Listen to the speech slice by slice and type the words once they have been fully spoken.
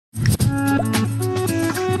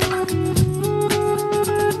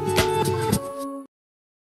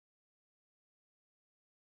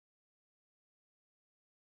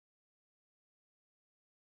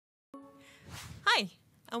Hi,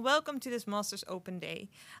 and welcome to this Masters Open Day.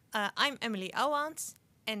 I'm Emily Ouwans,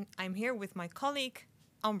 and I'm here with my colleague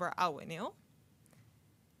Amber Ouweneel.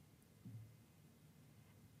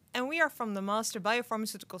 And we are from the Master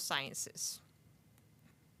Bio-Pharmaceutical Sciences.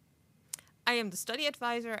 I am the study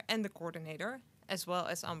advisor and the coordinator, as well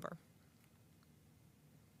as Amber.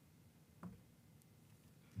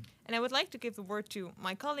 And I would like to give the word to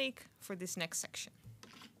my colleague for this next section.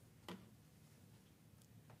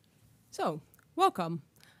 So, welcome.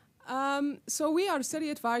 So we are the study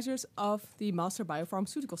advisors of the Master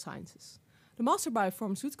Bio-Pharmaceutical Sciences. The Master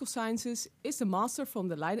Bio-Pharmaceutical Sciences is the master from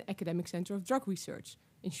the Leiden Academic Center of Drug Research,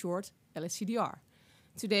 in short, LSCDR.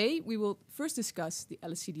 Today, we will first discuss the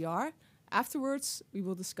LSCDR. Afterwards, we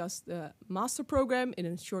will discuss the master program in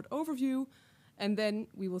a short overview, and then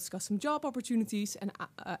we will discuss some job opportunities, and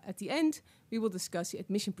at the end, we will discuss the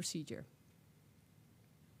admission procedure.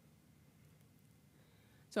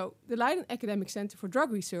 So, the Leiden Academic Center for Drug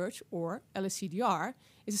Research, or LSCDR,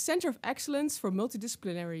 is a center of excellence for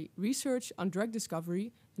multidisciplinary research on drug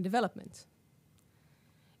discovery and development.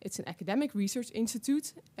 It's an academic research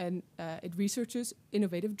institute, and it researches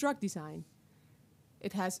innovative drug design.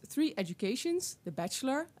 It has 3 educations, the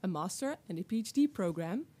bachelor, a master, and a PhD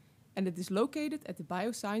program, and it is located at the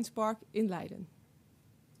Bioscience Park in Leiden.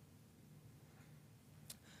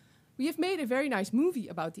 We have made a very nice movie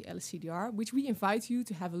about the LSCDR, which we invite you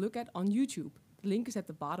to have a look at on YouTube. The link is at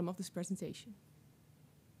the bottom of this presentation.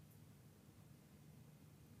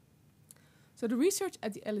 So the research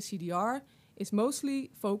at the LSCDR is mostly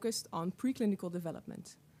focused on preclinical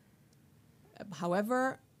development.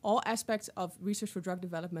 However, all aspects of research for drug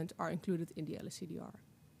development are included in the LSCDR.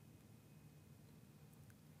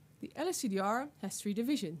 The LSCDR has 3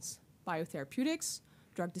 divisions: biotherapeutics,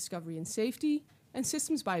 drug discovery and safety, and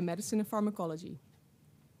systems biomedicine and pharmacology.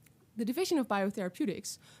 The division of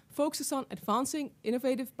biotherapeutics focuses on advancing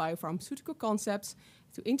innovative biopharmaceutical concepts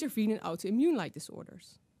to intervene in autoimmune-like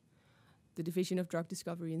disorders. The division of drug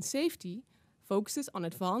discovery and safety focuses on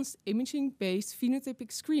advanced imaging-based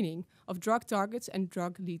phenotypic screening of drug targets and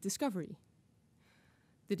drug lead discovery.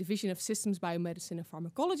 The division of systems biomedicine and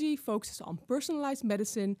pharmacology focuses on personalized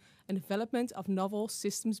medicine and development of novel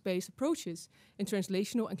systems-based approaches in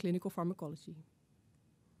translational and clinical pharmacology.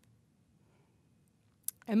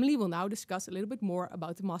 Emily will now discuss a little bit more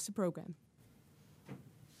about the master program.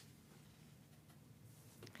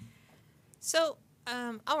 So,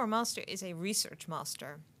 our master is a research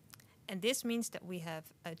master, and this means that we have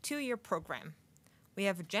a 2-year program. We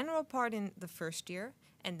have a general part in the first year,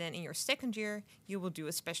 and then in your second year, you will do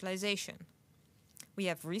a specialization. We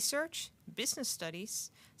have research, business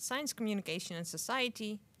studies, science communication and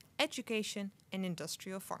society, education, and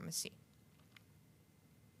industrial pharmacy.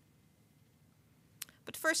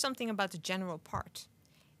 But first, something about the general part.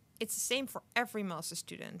 It's the same for every master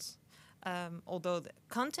student, although the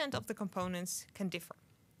content of the components can differ.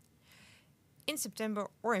 In September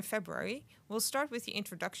or in February, we'll start with the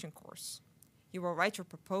introduction course. You will write your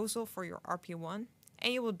proposal for your RP1,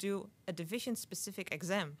 and you will do a division-specific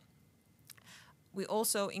exam. We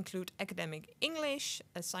also include academic English,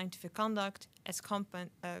 scientific conduct as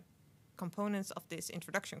components of this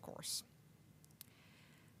introduction course.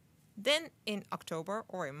 Then in October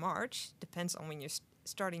or in March, depends on when you're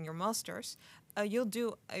starting your masters, you'll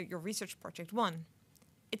do your research project 1.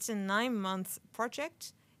 It's a 9-month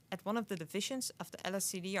project at one of the divisions of the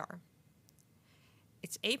LSCDR.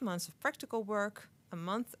 It's 8 months of practical work, a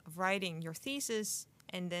month of writing your thesis,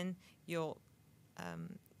 and then you'll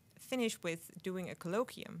finish with doing a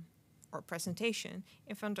colloquium or presentation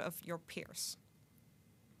in front of your peers.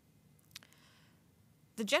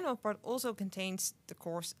 The general part also contains the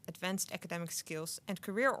course Advanced Academic Skills and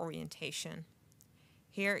Career Orientation.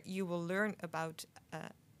 Here you will learn about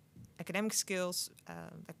academic skills,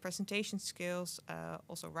 like presentation skills,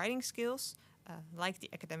 also writing skills, like the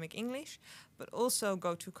academic English, but also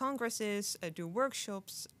go to congresses, do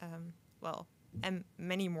workshops, and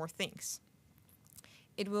many more things.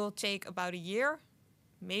 It will take about a year,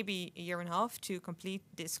 maybe a year and a half, to complete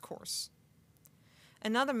this course.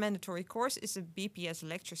 Another mandatory course is a BPS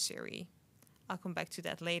lecture series. I'll come back to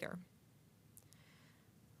that later.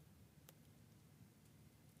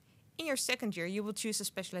 In your second year, you will choose a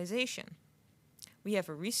specialization. We have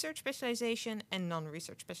a research specialization and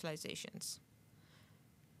non-research specializations.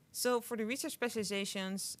 So for the research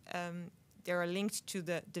specializations, they are linked to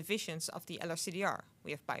the divisions of the LSCDR. We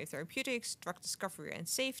have biotherapeutics, drug discovery and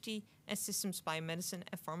safety, and systems biomedicine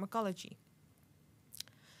and pharmacology.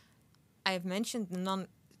 I have mentioned the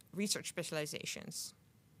non-research specializations.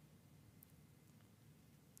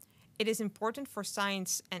 It is important for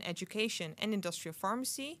science and education and industrial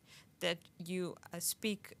pharmacy that you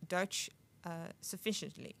speak Dutch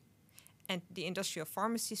sufficiently. And the industrial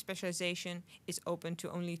pharmacy specialization is open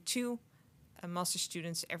to only 2 master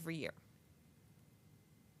students every year.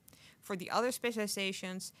 For the other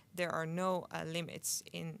specializations, there are no limits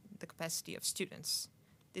in the capacity of students.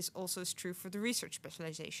 This also is true for the research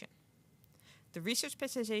specialization. The research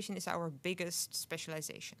specialization is our biggest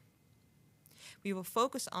specialization. We will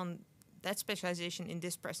focus on that specialization in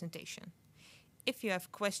this presentation. If you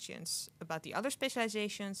have questions about the other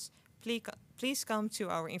specializations, please come to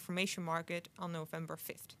our information market on November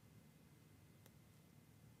 5th.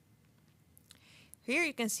 Here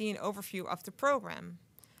you can see an overview of the program.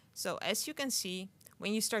 So as you can see,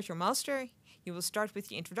 when you start your master, you will start with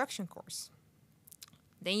the introduction course.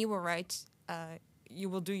 Then you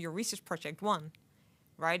will do your research project 1,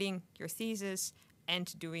 writing your thesis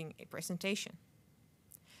and doing a presentation.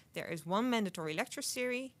 There is 1 mandatory lecture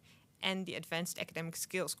series and the advanced academic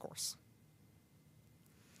skills course.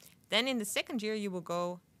 Then in the second year, you will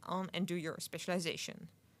go on and do your specialization.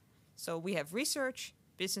 So we have research,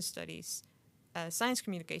 business studies, science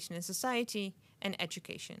communication and society, and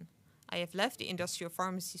education. I have left the industrial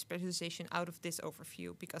pharmacy specialization out of this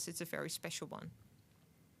overview because it's a very special one.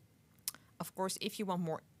 Of course, if you want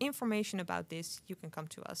more information about this, you can come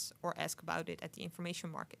to us or ask about it at the information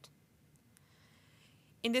market.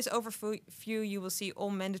 In this overview, you will see all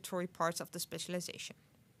mandatory parts of the specialization.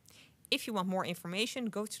 If you want more information,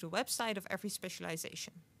 go to the website of every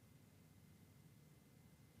specialization.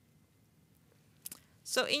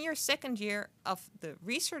 So in your second year of the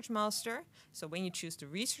research master, so when you choose the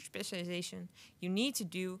research specialization, you need to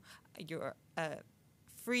do your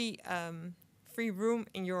free room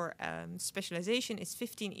in your specialization is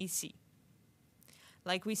 15 EC.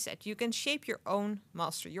 Like we said, you can shape your own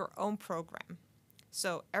master, your own program.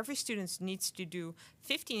 So every student needs to do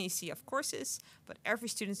 15 EC of courses, but every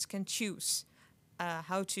student can choose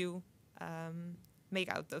how to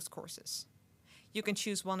make out those courses. You can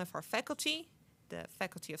choose one of our faculty, the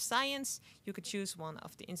Faculty of Science, you could choose one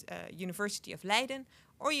of the University of Leiden,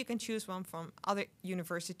 or you can choose one from other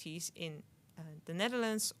universities in the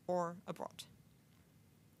Netherlands or abroad.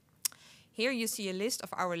 Here you see a list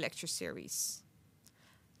of our lecture series.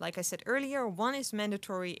 Like I said earlier, 1 is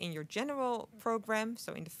mandatory in your general program,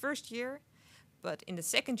 so in the first year, but in the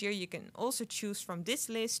second year you can also choose from this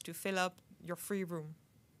list to fill up your free room.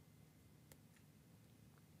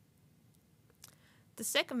 The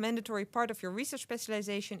second mandatory part of your research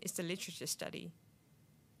specialization is the literature study.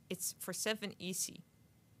 It's for 7 EC.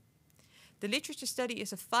 The literature study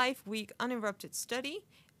is a 5-week uninterrupted study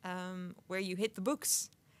where you hit the books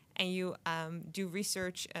and you do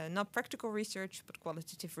research, not practical research, but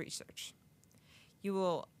qualitative research. You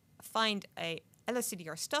will find a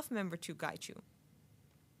LSCDR staff member to guide you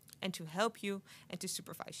and to help you and to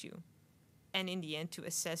supervise you, and in the end to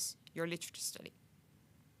assess your literature study.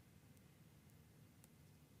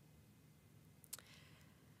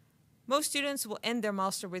 Most students will end their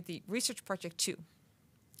master with the Research Project 2.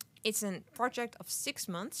 It's a project of 6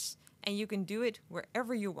 months, and you can do it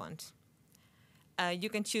wherever you want. You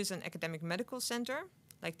can choose an academic medical center,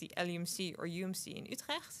 like the LUMC or UMC in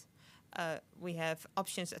Utrecht. We have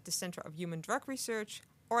options at the Center of Human Drug Research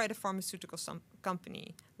or at a pharmaceutical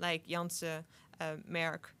company, like Janssen,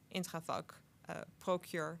 Merck, Intravac,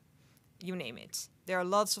 Procure, you name it. There are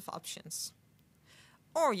lots of options.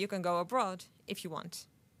 Or you can go abroad if you want.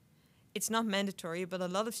 It's not mandatory, but a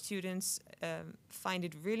lot of students find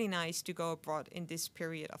it really nice to go abroad in this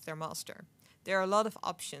period of their master. There are a lot of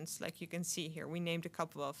options, like you can see here. We named a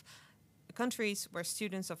couple of countries where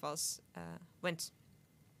students of us went.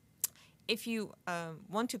 If you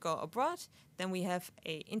want to go abroad, then we have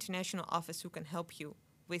an international office who can help you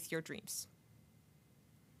with your dreams.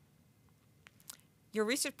 Your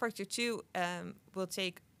research project 2 will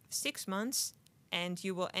take 6 months, and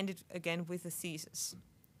you will end it again with a thesis.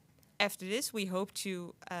 After this, we hope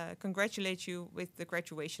to congratulate you with the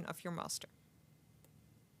graduation of your master.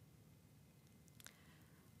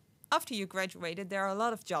 After you graduated, there are a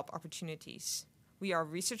lot of job opportunities. We are a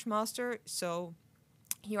research master, so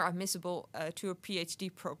you are admissible to a PhD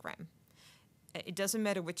program. It doesn't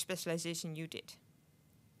matter which specialization you did.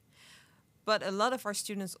 But a lot of our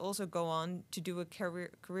students also go on to do a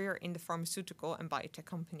career in the pharmaceutical and biotech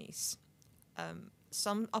companies.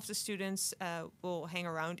 Some of the students will hang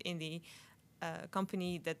around in the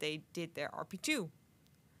company that they did their RP2.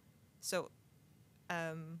 So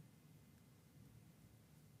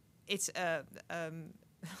it's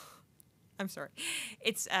I'm sorry.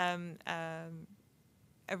 It's a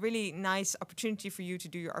really nice opportunity for you to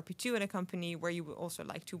do your RP2 in a company where you would also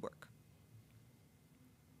like to work.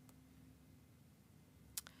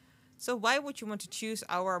 So why would you want to choose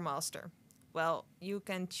our master? Well, you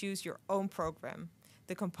can choose your own program.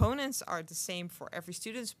 The components are the same for every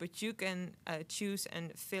student, but you can choose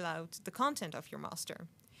and fill out the content of your master.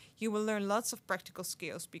 You will learn lots of practical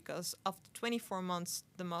skills because of the 24 months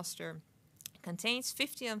the master contains,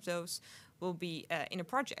 50 of those will be in a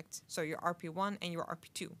project, so your RP1 and your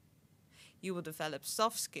RP2. You will develop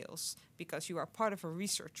soft skills because you are part of a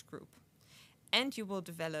research group. And you will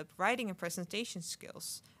develop writing and presentation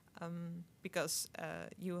skills because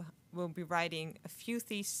you will be writing a few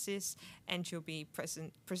theses and you'll be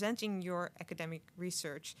presenting your academic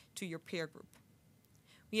research to your peer group.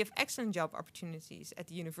 We have excellent job opportunities at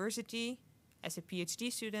the university, as a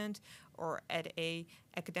PhD student, or at a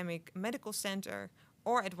academic medical center,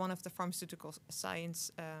 or at one of the pharmaceutical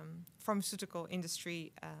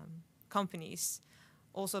industry companies,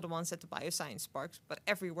 also the ones at the bioscience parks, but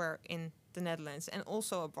everywhere in the Netherlands and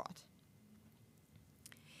also abroad.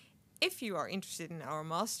 If you are interested in our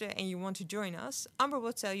master and you want to join us, Amber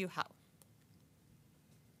will tell you how.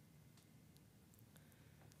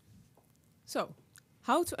 So,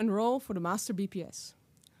 how to enroll for the Master BPS?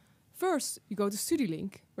 First, you go to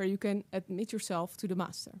StudyLink, where you can admit yourself to the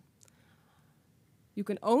master. You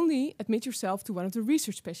can only admit yourself to one of the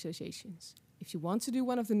research specializations. If you want to do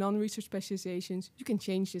one of the non-research specializations, you can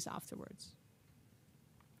change this afterwards.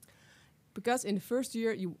 Because in the first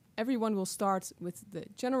year, everyone will start with the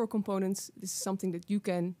general components. This is something that you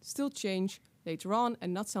can still change later on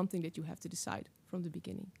and not something that you have to decide from the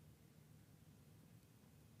beginning.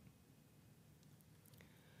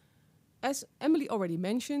 As Emily already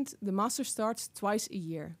mentioned, the master starts twice a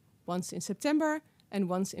year, once in September and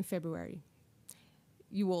once in February.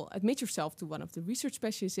 You will admit yourself to one of the research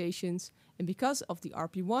specializations, and because of the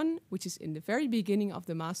RP1, which is in the very beginning of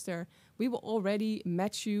the master, we will already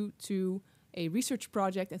match you to a research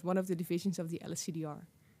project at one of the divisions of the LSCDR.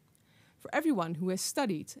 For everyone who has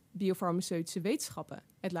studied Bio-Pharmaceutical Wetenschappen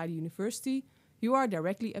at Leiden University, you are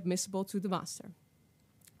directly admissible to the master.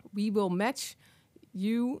 We will match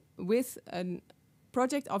you with a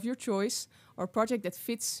project of your choice or a project that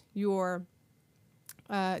fits your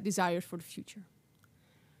desires for the future.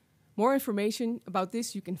 More information about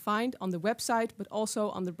this you can find on the website, but also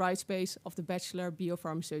on the Brightspace of the Bachelor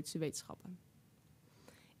Bio-Pharmaceutische Wetenschappen.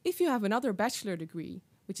 If you have another bachelor degree,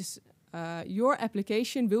 which is your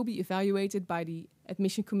application will be evaluated by the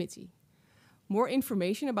admission committee. More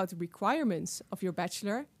information about the requirements of your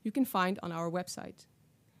bachelor you can find on our website.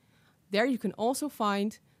 There you can also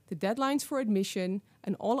find the deadlines for admission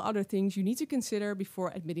and all other things you need to consider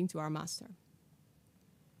before admitting to our master.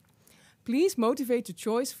 Please motivate the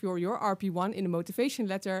choice for your RP1 in a motivation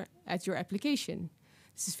letter at your application.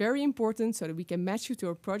 This is very important so that we can match you to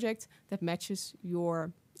a project that matches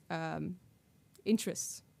your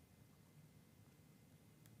interests.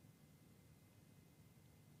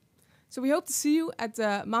 So we hope to see you at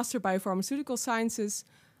the Master Biopharmaceutical Sciences.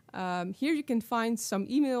 Here you can find some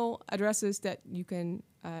email addresses that you can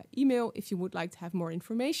email if you would like to have more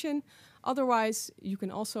information. Otherwise, you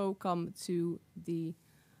can also come to the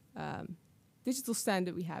digital stand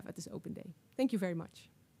that we have at this open day. Thank you very much.